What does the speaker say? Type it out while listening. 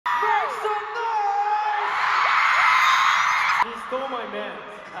my man.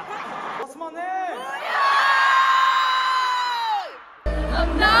 What's my name?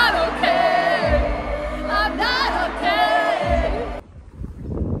 I'm not okay. I'm not okay.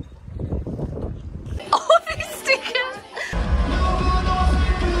 All these stickers.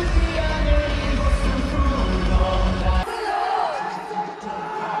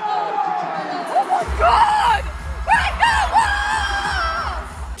 Oh my god! Right now!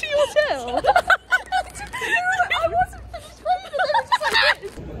 To your tail. I wasn't finished waving. They were just like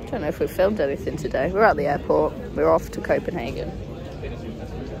this. I don't know if we've filmed anything today. We're at the airport. We're off to Copenhagen.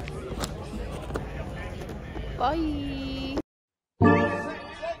 Bye.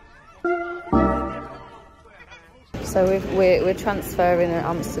 So we're transferring in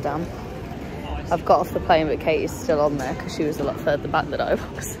Amsterdam. I've got off the plane, but Katie's still on there because she was a lot further back than I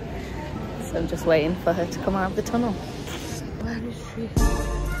was. So I'm just waiting for her to come out of the tunnel. Where is she?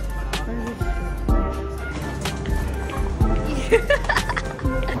 Where is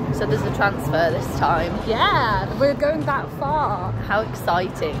she? So there's a transfer this time. Yeah, we're going that far. How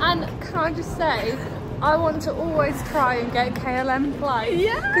exciting. And can I just say, I want to always try and get KLM flights.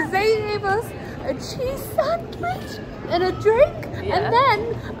 Yeah. Because they gave us a cheese sandwich and a drink, Yeah. and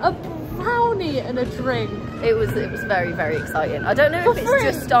then a brownie and a drink. It was very, very exciting. I don't know if it's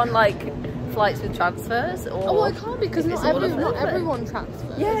just on like flights with transfers or... Oh, well, it can't be because not everyone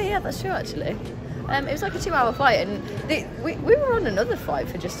transfers. Yeah, that's true actually. It was like a 2-hour flight, and we were on another flight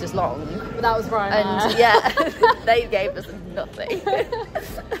for just as long. But that was Ryanair. And yeah, they gave us nothing.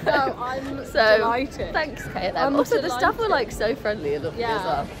 So I'm delighted. Thanks, KLM. I'm Also, the delighted. staff were like so friendly and lovely as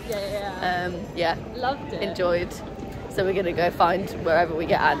well. Yeah. Yeah, Loved it. enjoyed. So we're gonna go find wherever we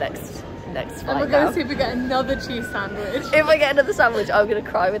get our next flight. And we're going to see if we get another cheese sandwich. If I get another sandwich, I'm gonna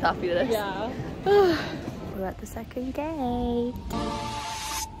cry with happiness. Yeah. We're at the second gate.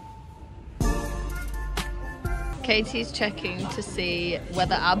 Katie's checking to see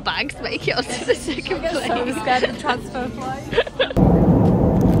whether our bags make it onto the second plane. So scared of the transfer flight.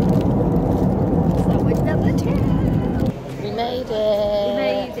 Sandwich number 2. We made it. We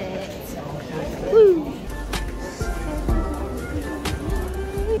made it. Woo.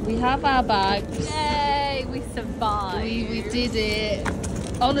 We have our bags. Yay, we survived. We did it.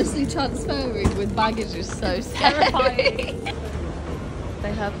 Honestly, transferring with baggage is so Terrifying. scary.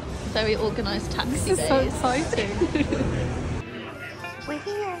 They have very organised taxi This is so days. exciting. We're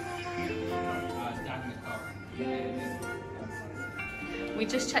here. We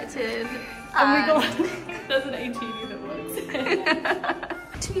just checked in. And we got there's an ATINY that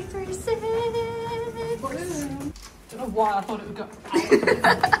works. 236. I don't know why I thought it would go.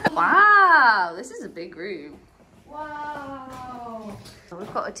 Wow, this is a big room. Wow.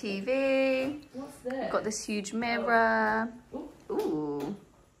 We've got a TV. What's this? We've got this huge mirror. Ooh.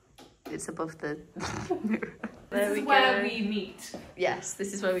 It's above the mirror. This is where we meet. Yes,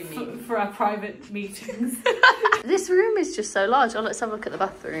 this is where we meet. For our private meetings. This room is just so large. Oh, let's have a look at the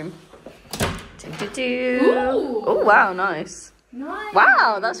bathroom. Ooh. Oh, wow, nice. Nice.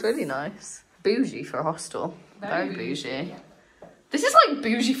 Wow, that's really nice. Bougie for a hostel. Very bougie. This is like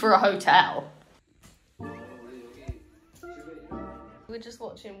bougie for a hotel. We're just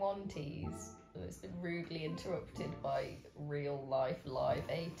watching One Tease. It's been rudely interrupted by real life live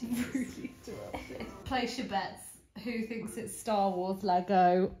Ateez. Rudely interrupted. Place your bets. Who thinks it's Star Wars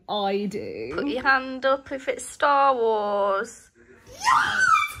Lego? I do. Put your hand up if it's Star Wars.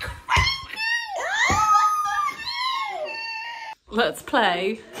 Let's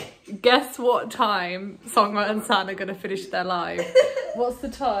play. Guess what time Songma and San are going to finish their live. What's the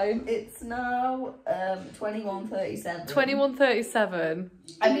time? It's now 21:37. 21:37.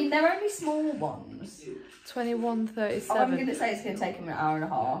 I mean, they're only small ones. 21:37. I'm going to say it's going to take them an hour and a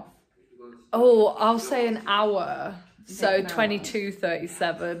half. Oh, I'll say an hour. So An hour.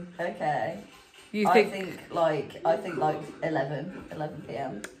 22:37. Okay. You I think? think like 11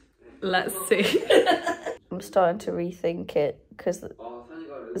 p.m. Let's see. I'm starting to rethink it because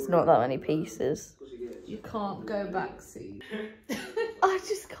there's not that many pieces. You can't go back, see. I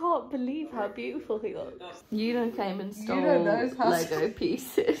just can't believe how beautiful he looks. You came and stole knows how Lego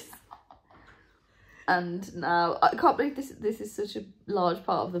pieces. And now, I can't believe this is such a large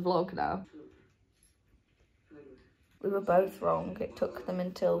part of the vlog now. We were both wrong. It took them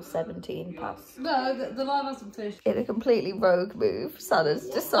until 17 past. No, the live hasn't finished. In a completely rogue move, Santa's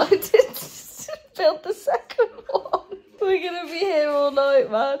decided to build the second one. We're gonna be here all night,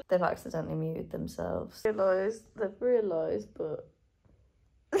 man. They've accidentally muted themselves. They've realised, but...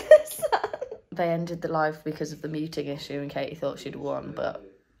 They ended the live because of the muting issue and Katie thought she'd won, but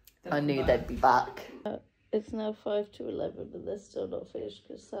I knew they'd be back. It's now 5 to 11 and they're still not finished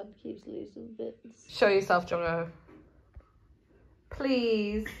because Sam keeps losing bits. Show yourself, Jongo.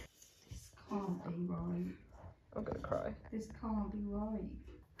 Please. This can't be right. I'm gonna cry. This can't be right.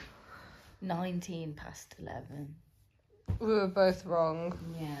 19 past 11. We were both wrong.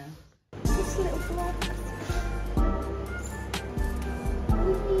 Yeah. Just a little flag.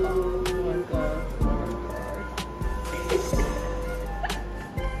 Oh my god.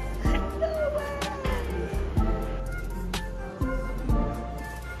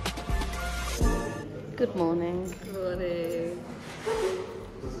 Good morning. Good morning.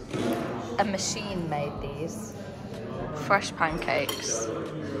 A machine made these. Fresh pancakes.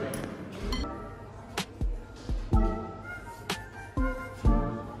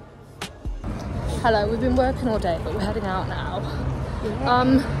 Hello, we've been working all day, but we're heading out now. Yeah.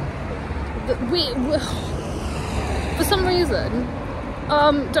 We for some reason,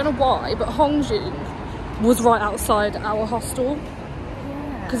 don't know why, but Hongjun was right outside our hostel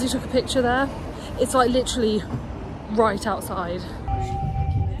because he took a picture there. It's like literally right outside.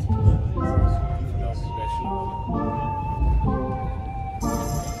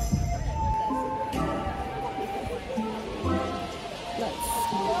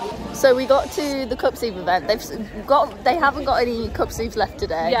 So we got to the cup sleeve event. They haven't got any cup sleeves left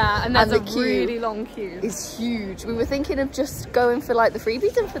today. Yeah, and there's the a really long queue. It's huge. We were thinking of just going for like the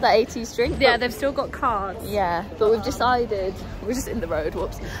freebies and for that Ateez drink. Yeah, they've still got cards. Yeah, but we've decided we're just in the road.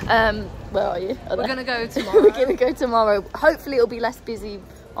 Whoops. Where are you? We're gonna go tomorrow. We're gonna go tomorrow. Hopefully, it'll be less busy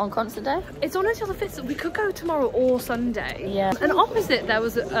on concert day. It's on until the 5th, so we could go tomorrow or Sunday. Yeah. And opposite there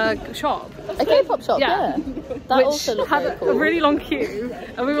was a shop. A K-pop shop. Yeah. That which also looked had very cool. a really long queue,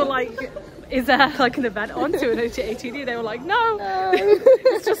 and we were like, is there like an event on to an ATINY? They were like, no.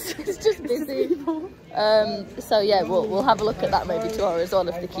 it's just busy. So yeah, we'll have a look at that maybe tomorrow as well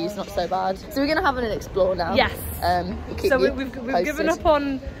if the queue's not so bad. So we're gonna have an explore now. Yes. We'll keep so you we've posted. given up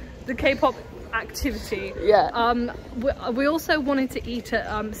on the K-pop activity. Yeah. We also wanted to eat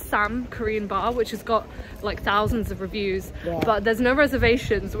at Sam Korean bar, which has got like thousands of reviews, but there's no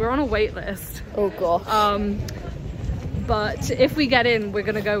reservations. We're on a wait list. Oh gosh. But if we get in, we're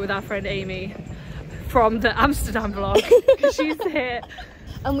gonna go with our friend Amy from the Amsterdam vlog because she's here.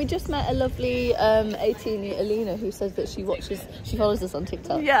 And we just met a lovely ATINY Alina who says that she follows us on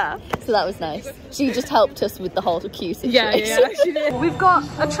TikTok. Yeah. So that was nice. She just helped us with the whole queue situation. Yeah, she did. We've got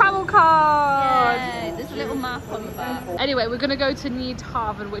a travel card. Yay, there's a little map on the back. Anyway, we're gonna go to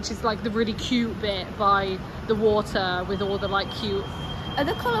Niedhaven, which is like the really cute bit by the water with all the like cute. Are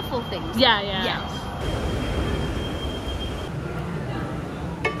the colourful things? Yeah.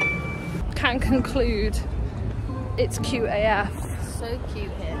 Can conclude it's cute AF. So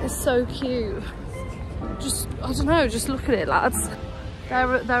cute here. It's so cute. Just, I don't know, just look at it, lads. There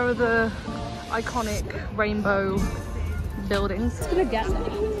are the iconic rainbow buildings. It's gonna get me.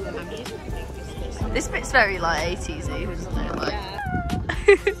 This bit's very like Ateez, isn't it? Like...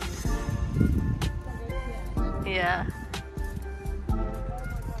 Yeah.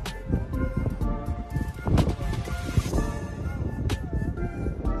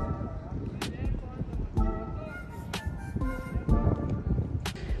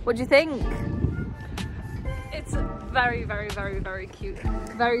 What do you think? It's very, very, very, very cute.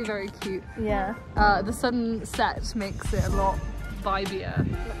 Very, very cute. Yeah. The sunset makes it a lot vibier.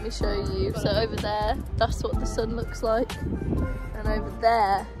 Let me show you. So over there, that's what the sun looks like. And over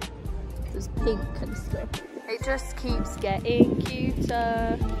there, there's pink and stuff. It just keeps getting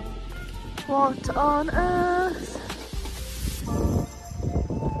cuter. What on earth?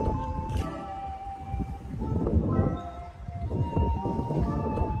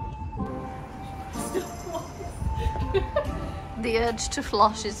 The urge to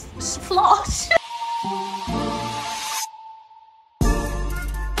floss is floss.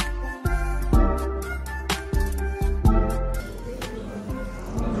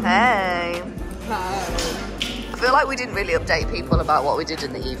 Hey. I feel like we didn't really update people about what we did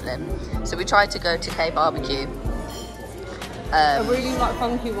in the evening. So we tried to go to K barbecue. A really like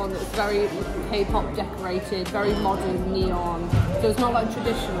funky one that's very K-pop decorated, very modern neon. So it's not like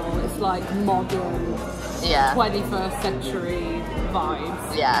traditional, it's like modern, 21st century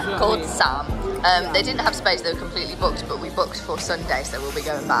vibes. Yeah, You know called what Sam. They didn't have space, they were completely booked, but we booked for Sunday, so we'll be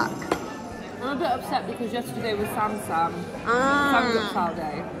going back. I'm a bit upset because yesterday was Samgyeopsal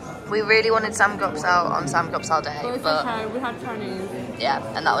day. We really wanted Samgyeopsal on Samgyeopsal day, But it's okay, we had Chinese. yeah,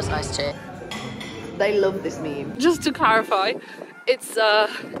 and that was nice too. They love this meme. Just to clarify, it's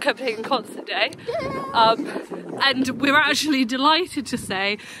Copenhagen concert day, and we're actually delighted to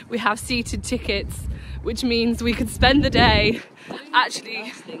say we have seated tickets, which means we could spend the day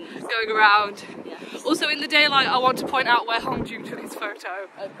actually going around Also, in the daylight, I want to point out where Hongjun took his photo.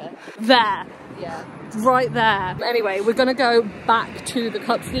 Okay. There. Yeah. Right there. Anyway, we're gonna go back to the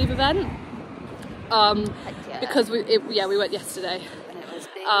cup sleeve event. Because we went yesterday. And it was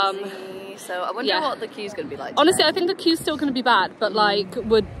busy. So I wonder what the queue's gonna be like. Honestly, I think the queue's still gonna be bad, but like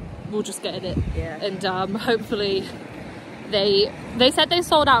we'll just get in it. Yeah. And hopefully they said they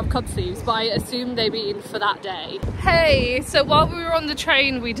sold out of cup sleeves, but I assume they mean for that day. Hey, so while we were on the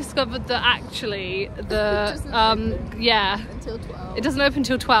train, we discovered that actually the Until 12. it doesn't open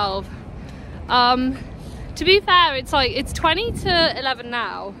till 12. To be fair, it's 20 to 11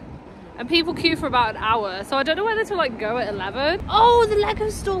 now, and people queue for about an hour. So I don't know whether to like go at 11. Oh, the Lego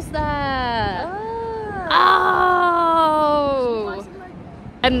store's there. Oh.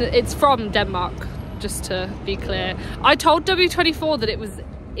 And it's from Denmark, just to be clear. I told W24 that it was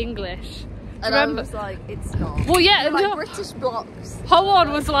English. And Remember? I was like, it's not. Well, yeah, like no. British blocks. Howard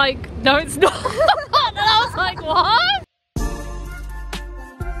was like, no, it's not. And I was like, what?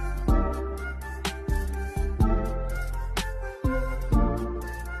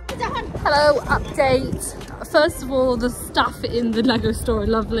 Hello, update. First of all, the staff in the Lego store are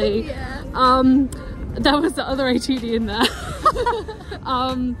lovely. Yeah. There was the other ATINY in there.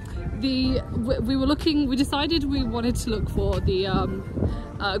 We were looking, we decided we wanted to look for the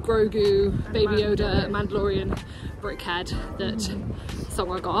Grogu, Baby Yoda, Mandalorian brickhead that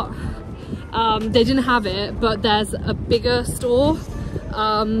Songa got. They didn't have it, but there's a bigger store,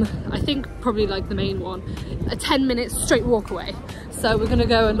 I think probably like the main one, a 10-minute straight walk away. So we're gonna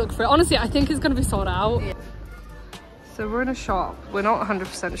go and look for it. Honestly, I think it's gonna be sold out. Yeah. So we're in a shop. We're not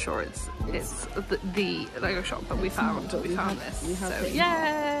 100% sure it's the Lego shop, but we found this. So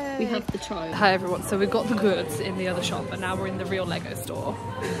yay! We have the child. Hi everyone. So we got the goods in the other shop, and now we're in the real Lego store.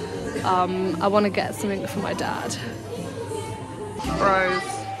 I want to get something for my dad. Bros.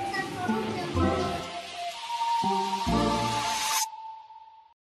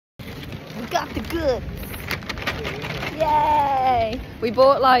 We got the goods. Yay! We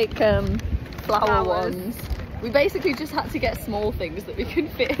bought like flower ones. We basically just had to get small things that we can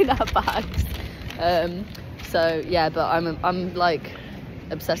fit in our bags. So yeah, but I'm like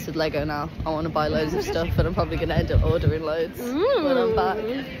obsessed with Lego now. I want to buy loads of stuff, and I'm probably gonna end up ordering loads when I'm back.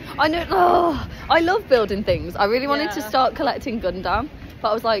 I know. Oh, I love building things. I really wanted to start collecting Gundam, but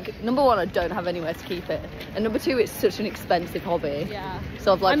I was like, number one, I don't have anywhere to keep it, and number two, it's such an expensive hobby. Yeah.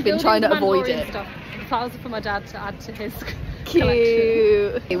 So I've like been trying to avoid it. Stuff. Flowers for my dad to add to his Cute.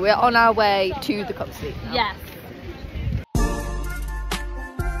 collection. We're on our way to the cup sleeve now. Yes.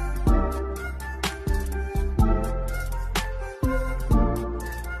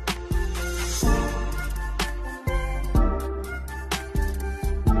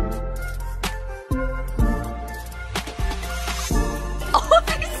 Oh,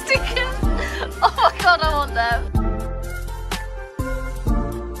 these stickers! Oh my god, I want them.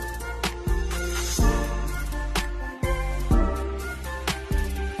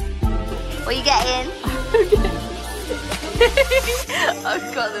 What are you getting?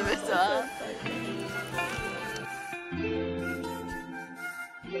 I've got them as well.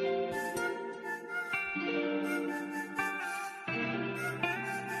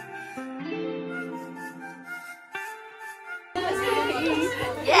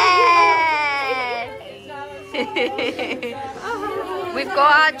 We've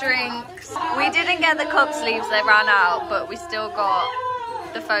got our drinks. We didn't get the cup sleeves, they ran out, but we still got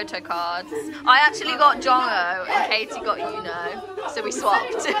the photo cards. I actually got Jongo and Katie got Yuno, so we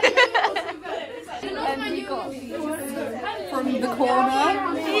swapped. And you got from the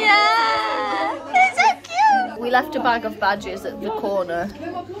corner. Yeah, they're so cute. We left a bag of badges at the corner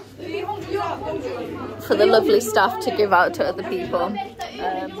for the lovely staff to give out to other people.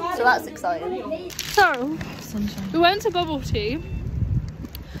 So that's exciting. So, we went to bubble tea.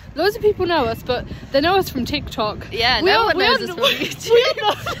 Loads of people know us, but they know us from TikTok. Yeah, no one knows us from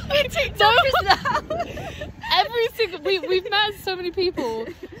YouTube. TikTokers now. Every single we've met so many people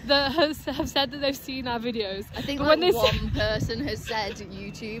that have said that they've seen our videos. I think but like when one person has said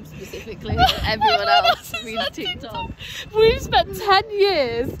YouTube specifically, and everyone else means TikTok. We've spent 10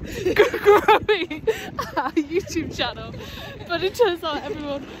 years growing our YouTube channel, but it turns out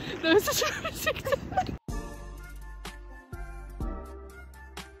everyone knows us from TikTok.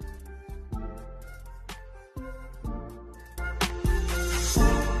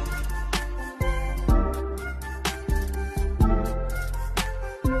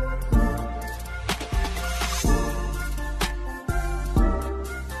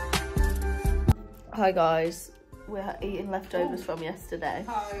 Hi guys, we're eating leftovers from yesterday.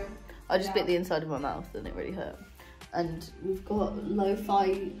 I just bit the inside of my mouth and it really hurt. And we've got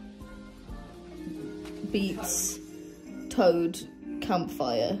lo-fi beats Toad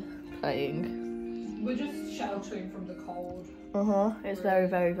Campfire playing. We're just sheltering from the cold. It's very,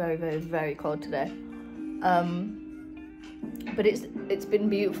 very, very, very, very cold today. But it's been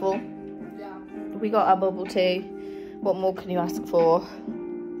beautiful. Yeah. We got our bubble tea. What more can you ask for?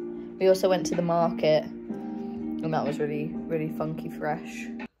 We also went to the market, and that was really, really funky fresh.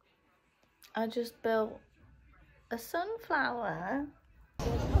 I just built a sunflower.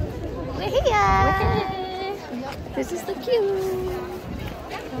 We're here. This is the queue.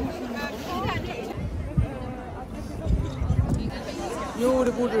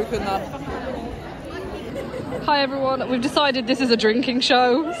 Hi everyone, we've decided this is a drinking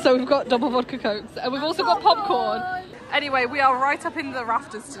show, so we've got double vodka cokes and we've also got popcorn. Anyway, we are right up in the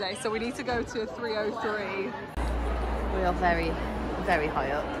rafters today, so we need to go to 303. We are very, very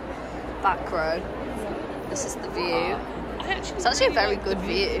high up. Back row. This is the view. It's actually a very good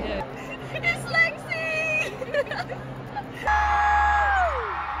view. It's Lexi!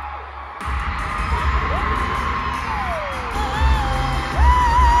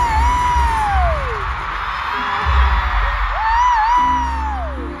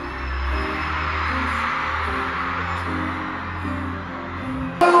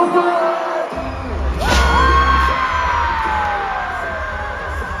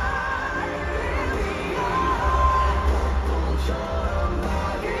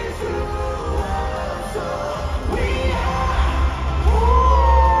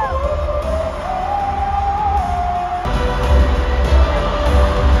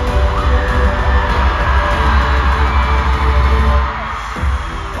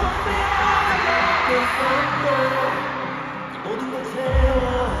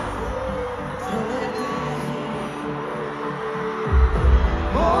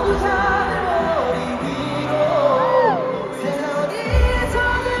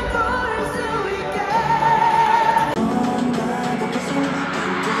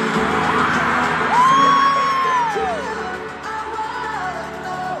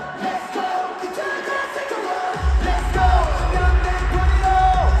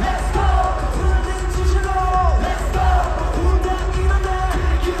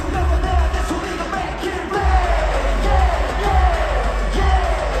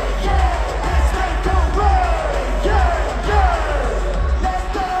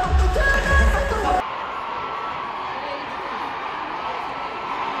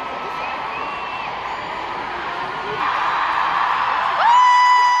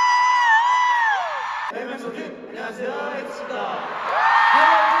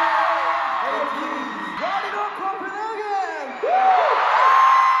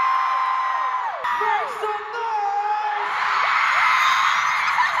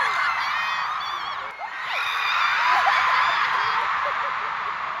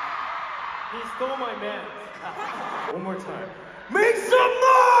 He stole my man. One more time. Make some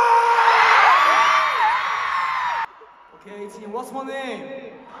noise! Okay, team, what's my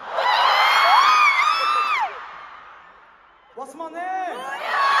name? What's my name?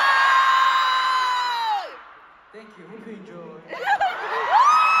 Thank you, hope you enjoy.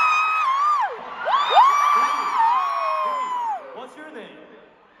 What's your name?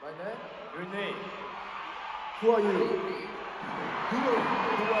 My name? Your name. Who are you?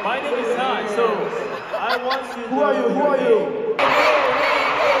 My name is Han, so I want you to Who are you? Who are you?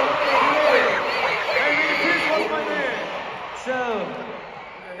 Hey, please, what's my name? So,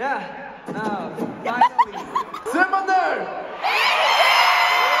 yeah, now, finally. Say my name!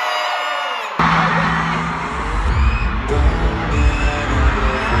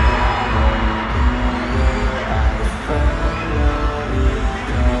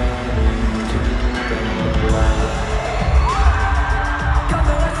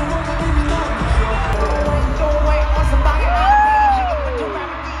 Don't wait on somebody else.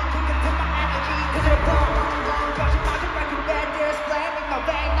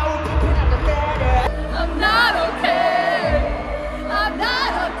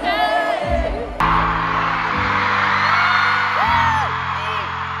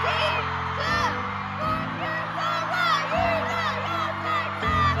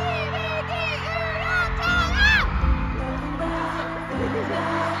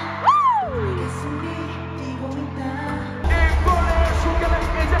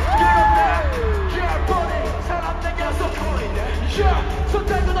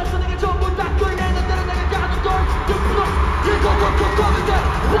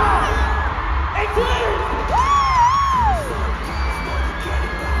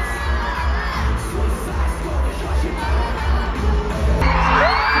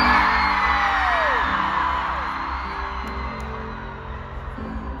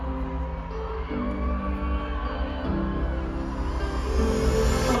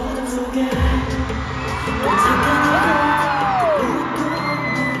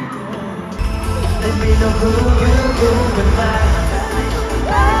 know who you am I.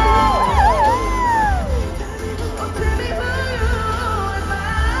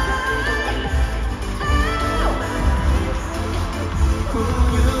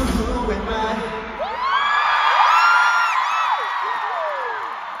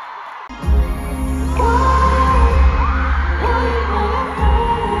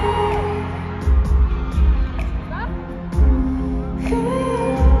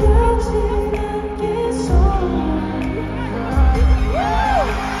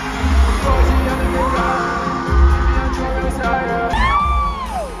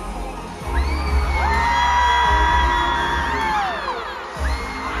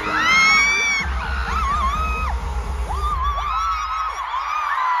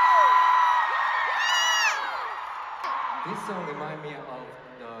 This song reminds me of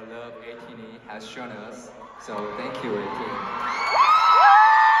the love ATINY has shown us. So thank you, ATINY.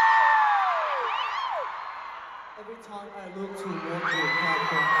 Every time I look to what we have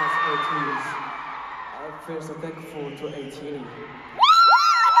done as Ateez, I feel so thankful to ATINY.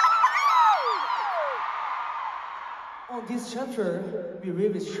 On this chapter, we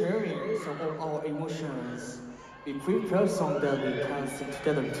will be sharing some of our emotions. We prepare song that we can sing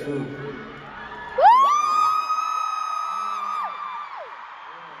together too.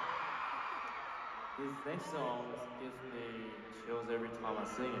 This next song gives me chills every time I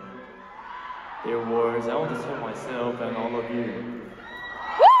sing it. Their words, I want to tell myself and all of you.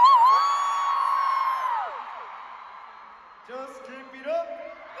 Just keep it up.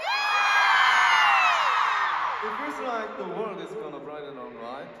 It feels like the world is gonna brighten on,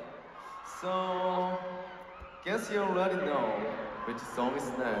 right? So, guess you already know which song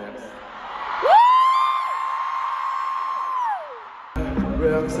is next.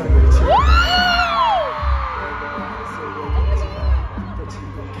 왜 항상 그렇지?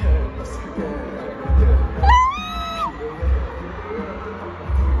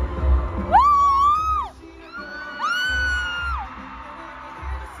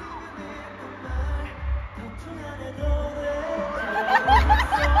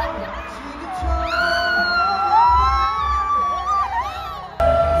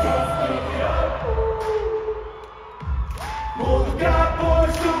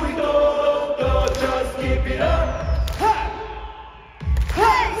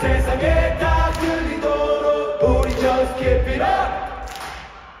 세상에 다 들리도록 우리 just keep it up.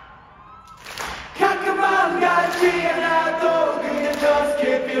 가끔 마음 같지 않아도 그냥 just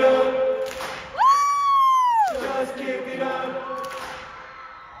keep it up. Just keep it up.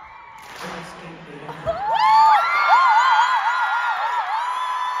 Just keep it up.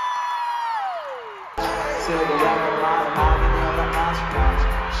 슬그러는 말은 마음이 늘어난 아직까지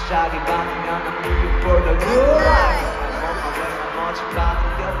시작이 바뀌면 난 이유 for the new life. 어젯밤은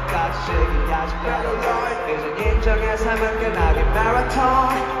끝까지 즐기야지 better life. 이젠 인정의 삶은 끝나긴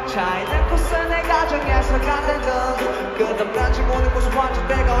마라톤 차이는 코스 내 가정에서 간다던 끝없는 모든 곳은 완전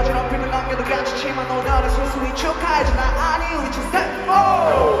내가 어지럽히는 남겨도 괜찮지만 오늘은 소소히 축하해줘 나 아니 우리 첫 step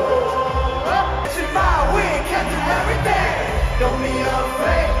forward. It's my way, can't do everything. Don't be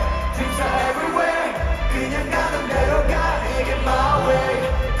afraid, dreams are everywhere. 그냥 가는 대로 가, 이게 my way.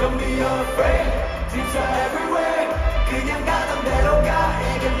 Don't be afraid, dreams are everywhere. 그냥 가는 대로 가,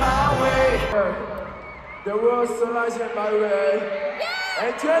 이게 my way. The world sunlight in my way.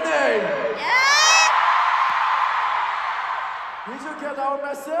 ATINY! Did you get our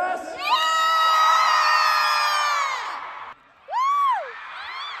message?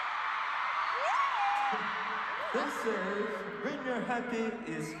 They say when you're happy,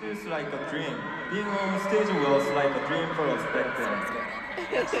 it feels like a dream. Being on stage was like a dream for us back then.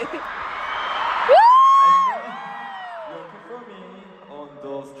 And now you're performing on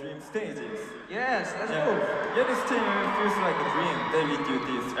those dream stages. Yes, let's go. Yet it still feels like a dream that we do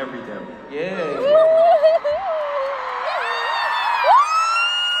this every day. Yeah.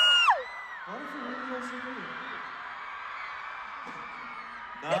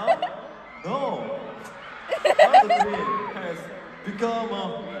 Now? No. Now the dream has become a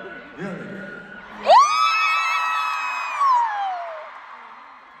reality.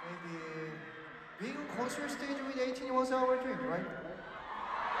 Maybe being on concert stage with ATINY was our dream, right?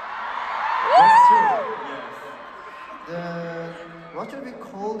 That's true, yes. Then what should we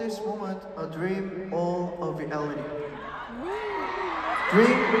call this moment? A dream or a reality?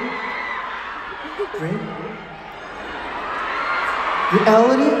 Dream? Dream?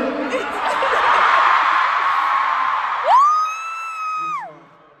 Reality?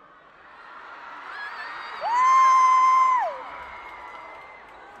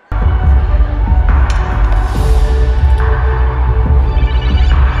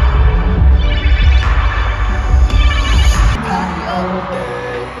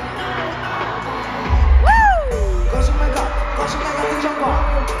 정권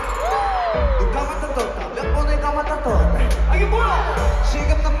눈 감았다 떴다 몇 번을 감았다 떴다 아 이게 뭐야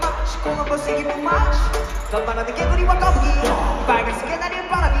지금 난 마치 공항 버스기 못 마치 넌만하는 개구리와 거북이 빨간색의 날이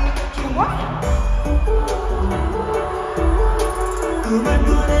바람이 좋아 꿈을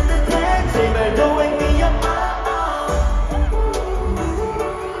꾸는데 제발 don't wake me up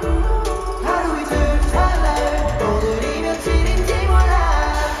하루 이틀 살래 오늘이 며칠인지 몰라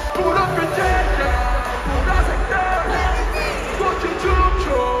푸른빛 젠장 보라색깔 꽃이 춤춰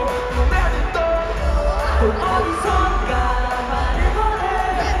눈에 떠 어디선가 말을 보내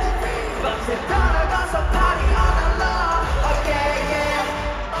밤새 따라가서 party all night long Oh yeah yeah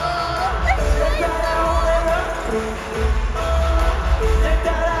날 따라올래 날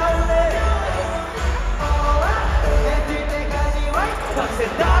따라올래 해 뜰 때까지 right 밤새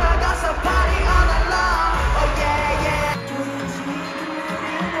따라가서 party all night long Oh yeah yeah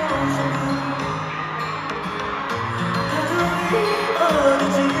어느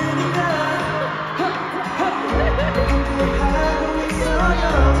지금인가 하고 있어요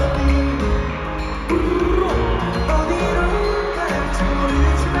어디로 갈지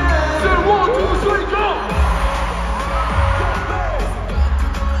모르지만 Say 1, 2, 3, go!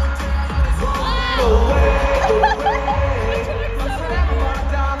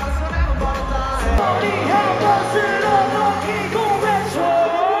 머리 한 번으로 넘기고 외쳐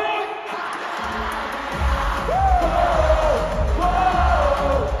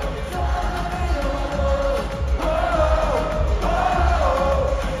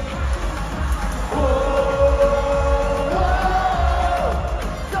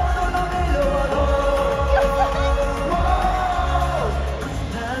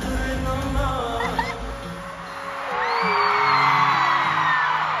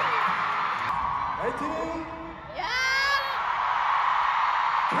Writing?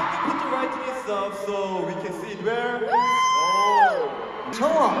 Can you put the writing itself so we can see it where?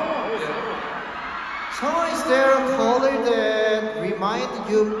 Sean, is there a color that reminds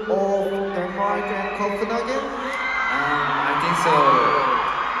you of Denmark and Copenhagen? I think so.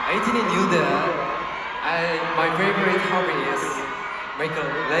 ATINY knew that. My favorite hobby is make a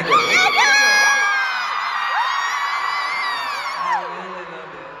Lego. I really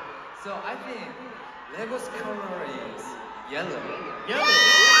love it. So I think Lego's color is yellow.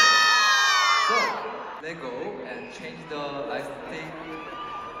 So Lego and change the lighting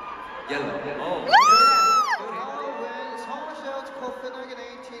yellow. When someone shouts Copenhagen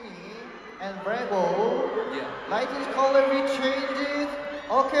ATINY and Bravo, Yeah. lighting color we change it.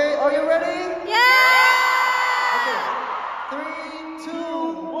 Okay, are you ready? Okay, 3, 2,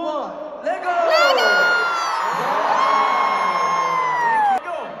 1, Lego!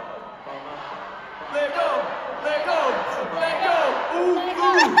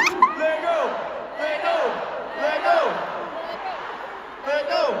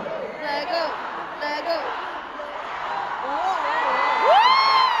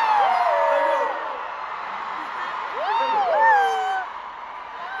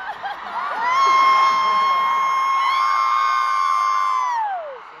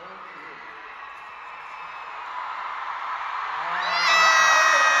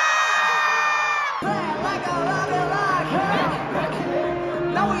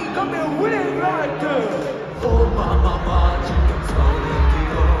 Now we come here with it right there. Oh mama, 지금 손을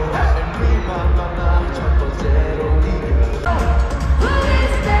들어 And we mama, 첫 번째로 이겨 Who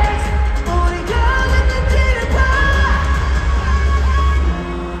is this? 우리가 됐는지를 봐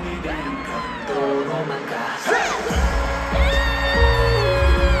눈이 된 감도로만 가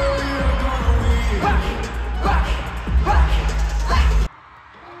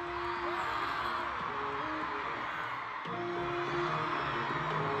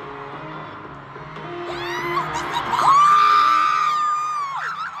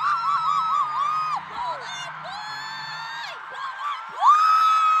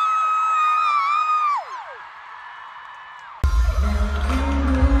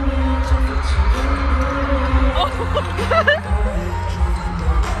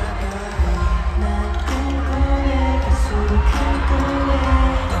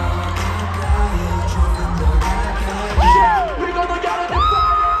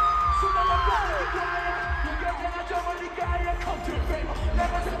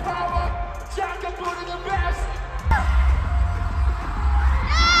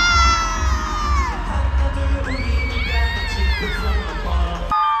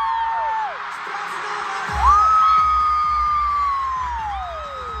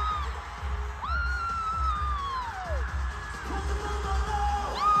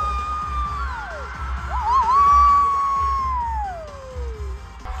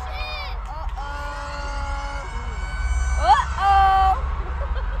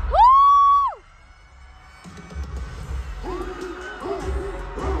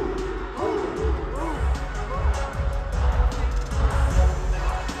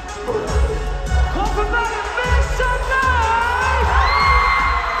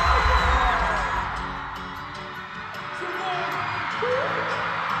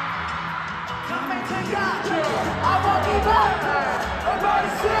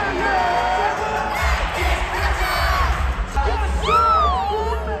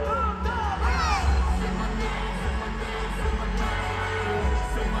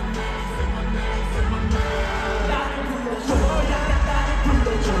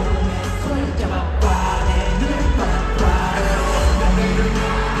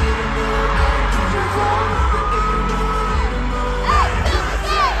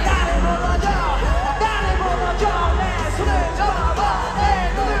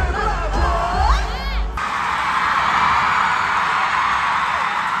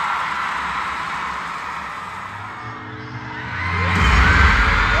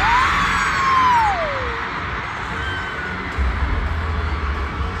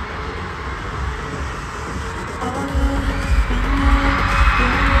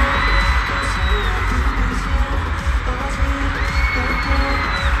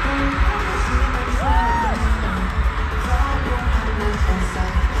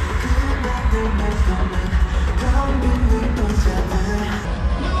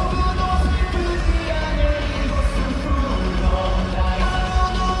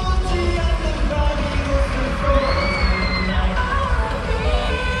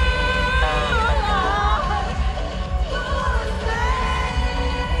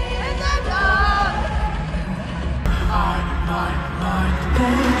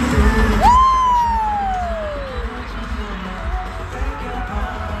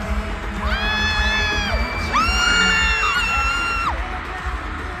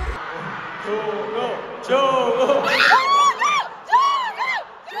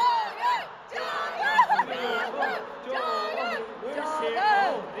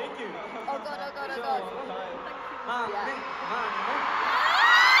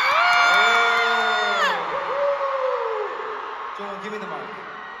Give me the mic.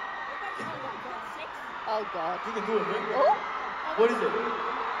 Oh God. You can do it, right? Oh. What is it?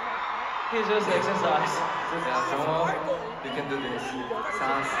 He's just exercise. Yeah, Jomo, you can do this.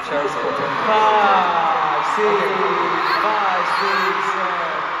 Sounds Charles Open. 5, 6, 5,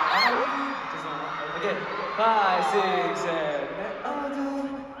 6, 7. Okay. 5, 6, 7.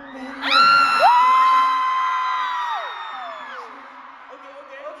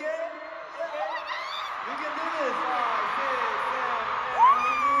 You can do this. 5, 6,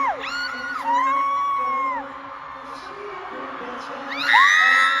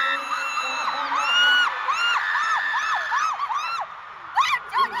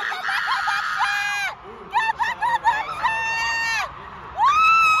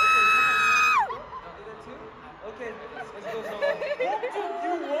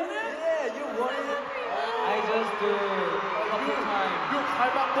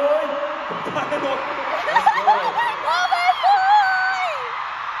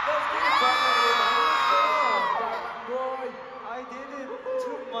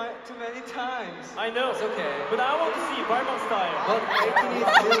 Too many times. I know. It's okay. But I want to see Barman style. But ATINY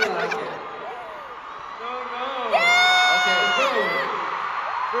really like it. No. Okay, go.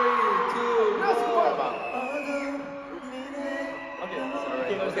 3, 2, 1.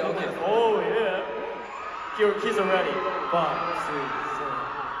 Okay. Oh yeah. He's already. 5, 6, 7.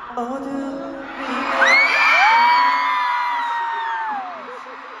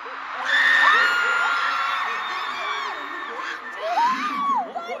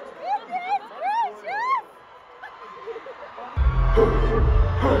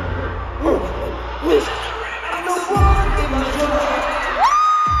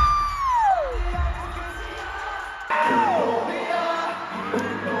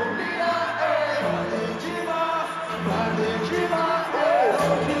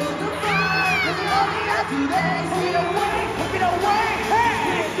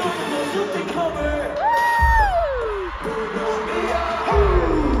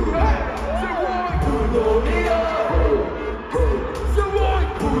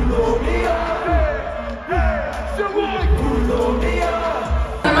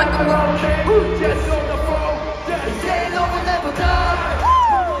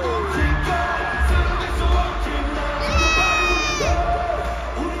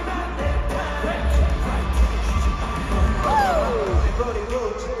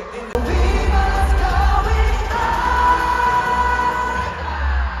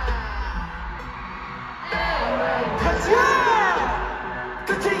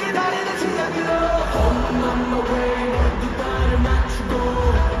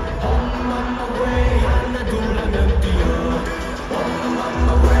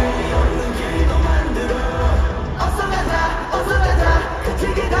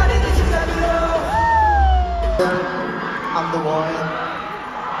 I'm the one.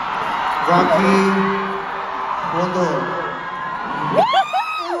 Rocky Wonder.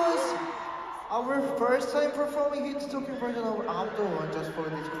 It was our first time performing hit talking version of I'm the One just for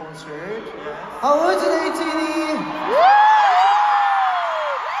this concert. How was it, ATINY?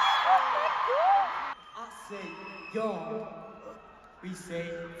 I say young. We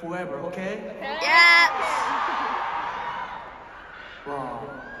say forever, okay? Yeah. 1,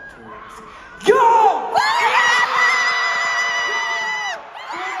 2, 3. Yo!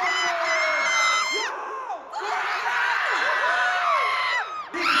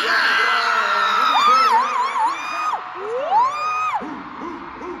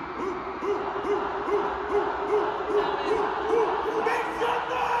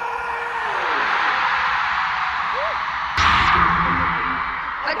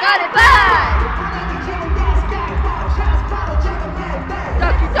 I got it back!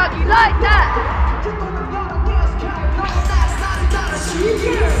 Ducky like that!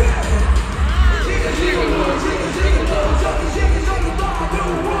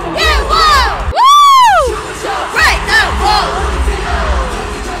 Yeah, whoa! Woo! Right now, whoa!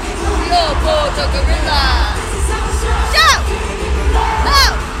 Yo, whoa, the gorilla! Shout! No!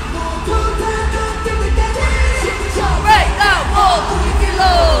 Right now, whoa!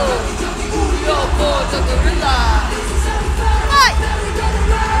 Yo, whoa, the gorilla! Fight!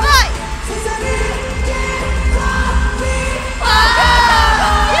 Fight!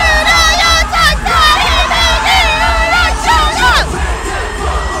 You know your time,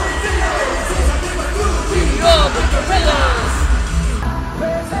 Yo, the gorillas!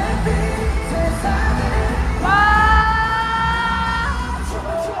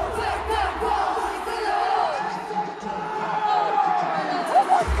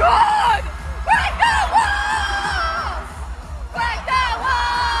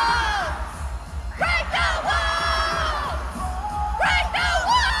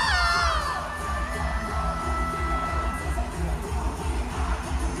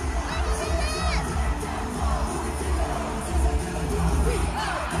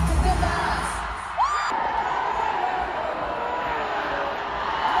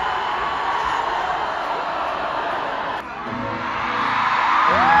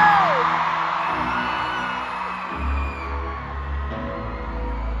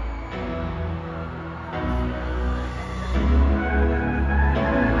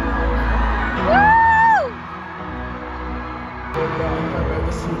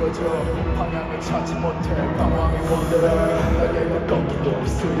 방향을 찾지 못해 방황의 원대를 내가 꺾이고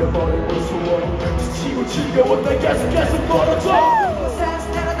쓰여버리고 소원 지치고 지겨웠다 계속 멀어져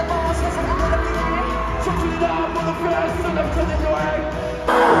정신이다 모든 패스 남편의 여행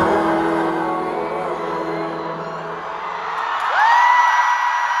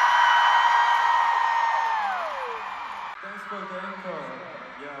Thanks for the encore.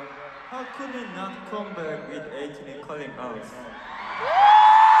 Yeah. How could we not come back with ATINY calling us?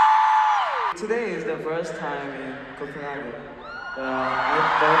 Today is the first time in Copenhagen. I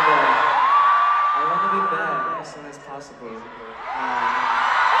thought that I want to be back as soon as possible.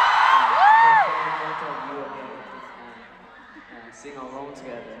 Perform both of you again and sing along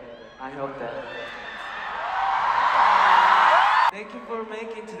together. I hope that. Thank you for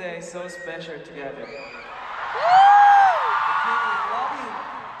making today so special together. I love you.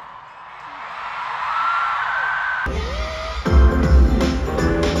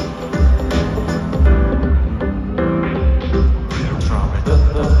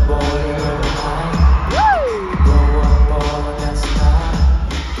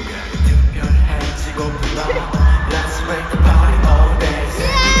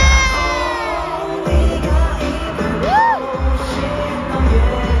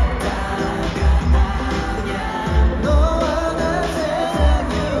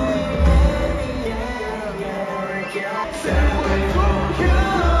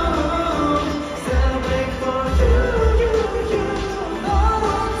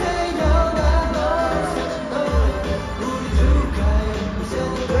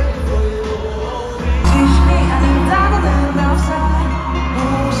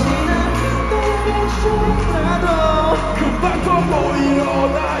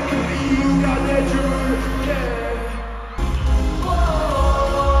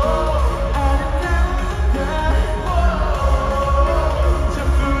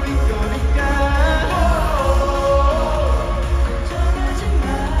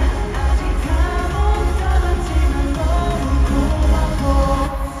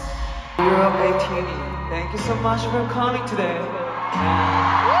 ATINY, thank you so much for coming today.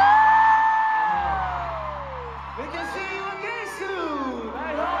 We can see you again soon.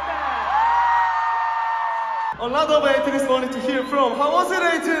 I hope that. A lot of ATINYs wanted to hear from. How was it,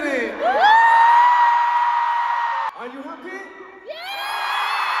 ATINY? Are you happy? Yeah!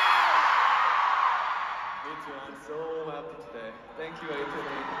 Me too. I'm so happy today. Thank you,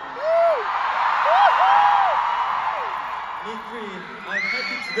 ATINY. Me too. I'm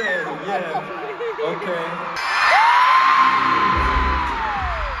happy today. Yeah. Okay.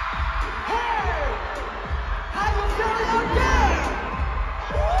 How you feeling out there?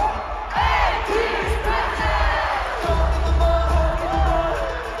 Ateez present.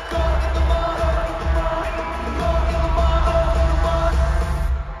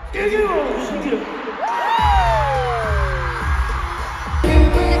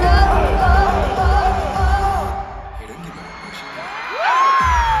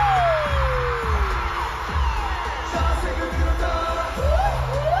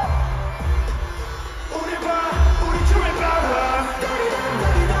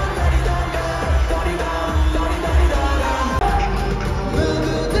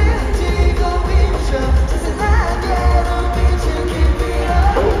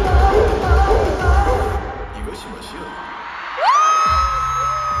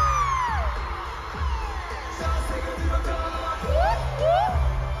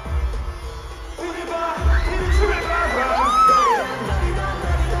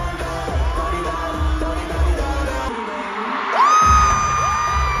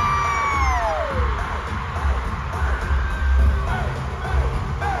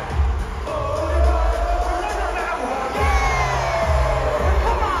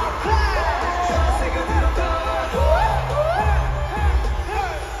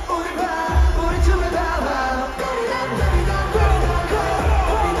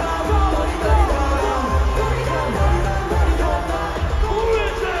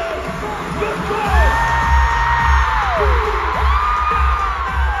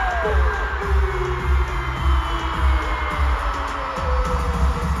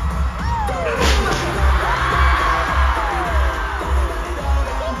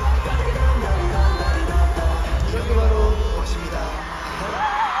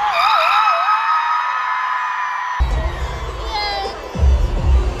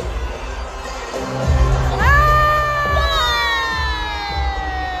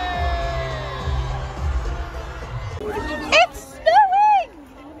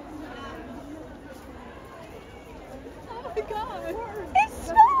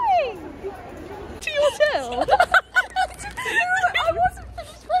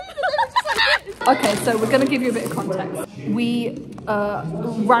 So we're going to give you a bit of context. We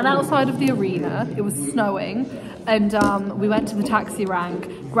ran outside of the arena. It was snowing. And we went to the taxi rank,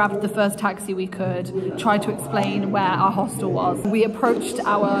 grabbed the first taxi we could, tried to explain where our hostel was. We approached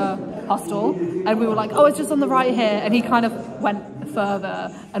our hostel and we were like, oh, it's just on the right here. And he kind of went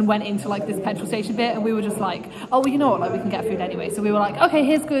further and went into like this petrol station bit, and we were just like, oh, well, you know what, like we can get food anyway. So we were like, okay,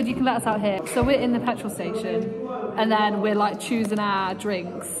 here's good, you can let us out here. So we're in the petrol station and then we're like choosing our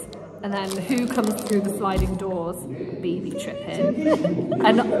drinks. And then who comes through the sliding doors? BB tripping.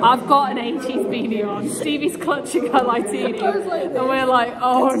 And I've got an Ateez beanie on. Stevie's clutching her ATINY. And we're like,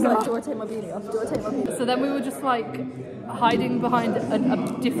 oh no. Like, do I take my beanie off? Do I take my beanie off? So then we were just like hiding behind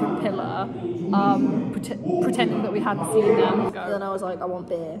a different pillar, pretending that we hadn't seen them. And then I was like, I want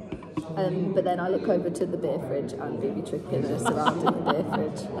beer. But then I look over to the beer fridge and BB tripping is surrounding the beer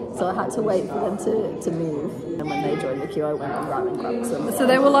fridge. So I had to wait for them to move. And when they joined the queue, I went and ran and grabbed some. So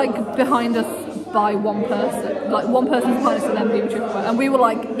they were like behind us by one person. Like one person behind us and then BB tripping. And we were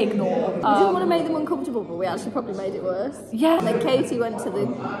like, ignore. We didn't want to make them uncomfortable, but we actually probably made it worse. Yeah. And then Katie went to the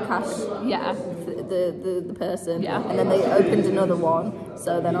cash. Yeah. The person. Yeah. And then they opened another one.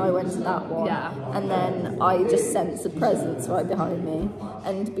 So then I went to that one. Yeah. And then I just sensed the presence right behind me.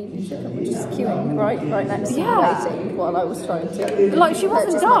 And BB Chicken was just queuing right next to me, waiting while I was trying to. Like she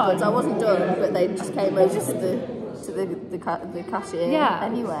wasn't done. I wasn't done, but they just came over to the cashier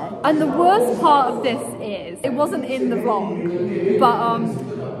anyway. And the worst part of this is, it wasn't in the vlog, but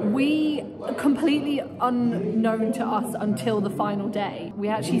we, completely unknown to us until the final day, we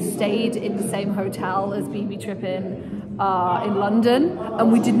actually stayed in the same hotel as BB Trippin' in London,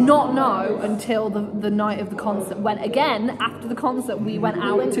 and we did not know until the night of the concert, when again, after the concert, we went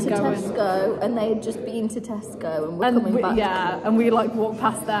out to go Tesco, and they had just been to Tesco, and we're coming back. Yeah, and we like walked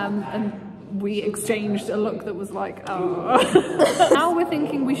past them, and we exchanged a look that was like, oh. Now we're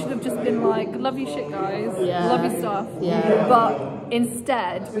thinking we should have just been like, love you shit guys, love your stuff. Yeah. But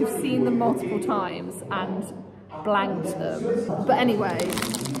instead, we've seen them multiple times and blanked them. But anyway,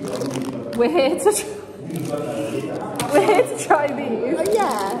 we're here to try these. Oh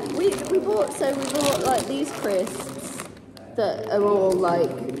yeah, we bought like these crisps that are all like,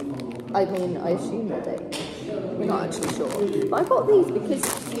 I mean, I assume they're Danish. We're not actually sure. But I got these because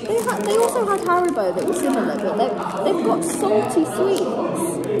they also had Haribo that was similar, but they've got salty sweets.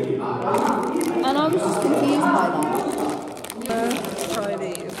 And I was just confused by that. Let's try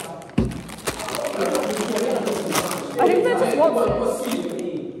these. I think they're just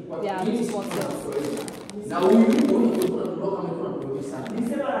Watsits. Yeah, they're just Watsits.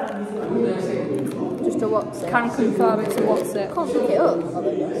 Just a Watsit. Can confirm it's a Watsit. Can't pick it up.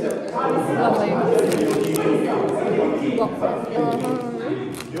 Lovely.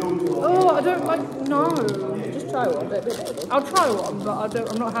 Oh, I don't like, no. Just try one, don't be baby. I'll try one, but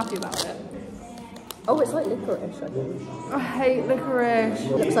I'm not happy about it. Oh, it's like licorice, I think. I hate licorice.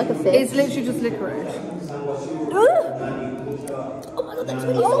 It looks like a fish. It's literally just licorice. Oh my god, that's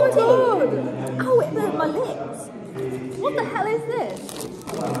really Oh my salty. god! Oh, it burnt my lips. What the hell is this?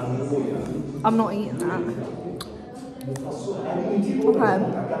 I'm not eating that. Okay.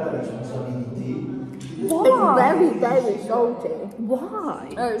 Why? It's very, very salty.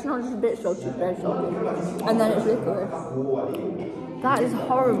 Why? Oh, it's not just a bit salty, it's very salty. And then it's licorice. That is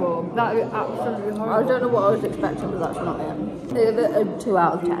horrible. That is absolutely horrible. I don't know what I was expecting, but that's not it. They give it a 2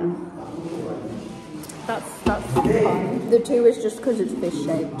 out of 10. That's fine. The 2 is just because it's fish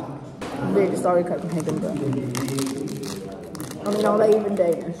shaped. I'm really sorry, Copenhagen, but I mean, are they even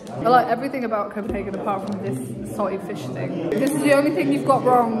Danish? I like everything about Copenhagen apart from this salty fish thing. This is the only thing you've got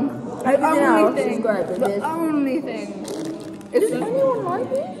wrong. Everything else is great, but the only thing. Does anyone like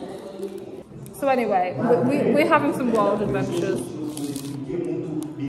it? So anyway, we're having some wild adventures.